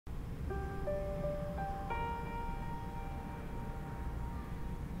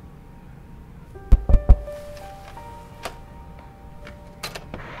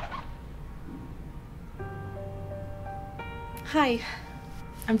Hi,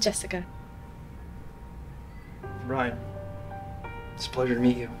 I'm Jessica. Ryan, it's a pleasure to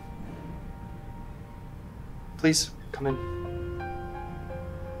meet you. Please, come in.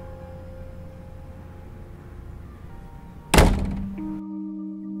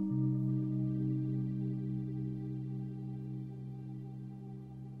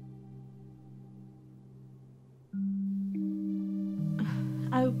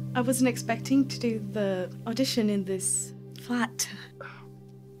 I wasn't expecting to do the audition in this flat.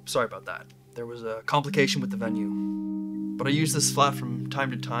 Sorry about that. There was a complication with the venue. But I use this flat from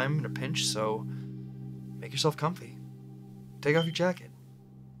time to time in a pinch, so make yourself comfy. Take off your jacket.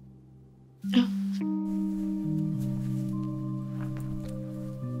 Oh.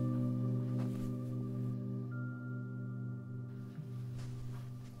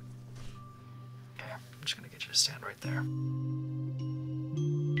 Okay, I'm just gonna get you to stand right there.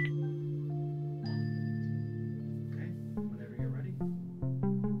 Okay, whenever you're ready.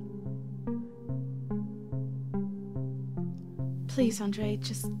 Please, Andre,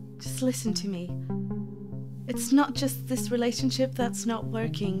 just listen to me. It's not just this relationship that's not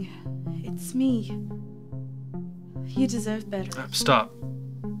working. It's me. You deserve better. Stop.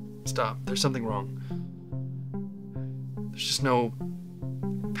 Stop. There's something wrong. There's just no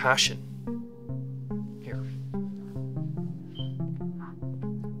passion. Here.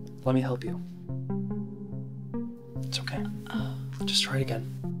 Let me help you. It's okay. Just try it again.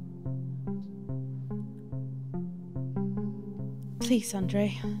 Please,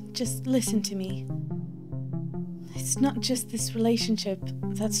 Andre, just listen to me. It's not just this relationship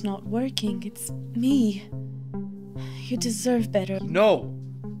that's not working, it's me. You deserve better. No!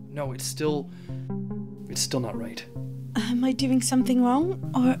 No, it's still not right. Am I doing something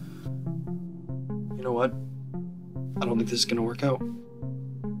wrong, or... You know what? I don't think this is gonna work out.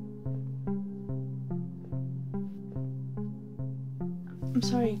 I'm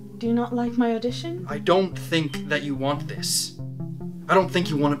sorry, do you not like my audition? I don't think that you want this. I don't think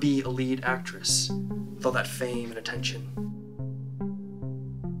you want to be a lead actress with all that fame and attention.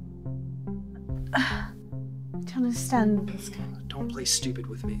 I don't understand this guy. Don't play stupid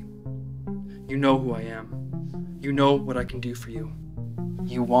with me. You know who I am. You know what I can do for you.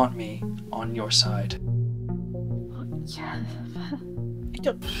 You want me on your side. Yeah, I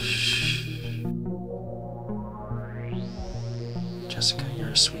don't... Jessica,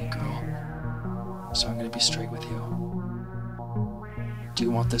 you're a sweet girl. So I'm gonna be straight with you. Do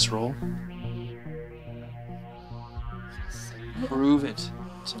you want this role? Prove it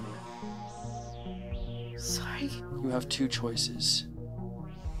to me. Sorry. You have two choices.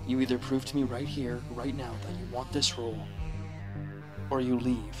 You either prove to me right here, right now, that you want this role, or you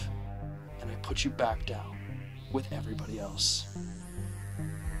leave, and I put you back down with everybody else.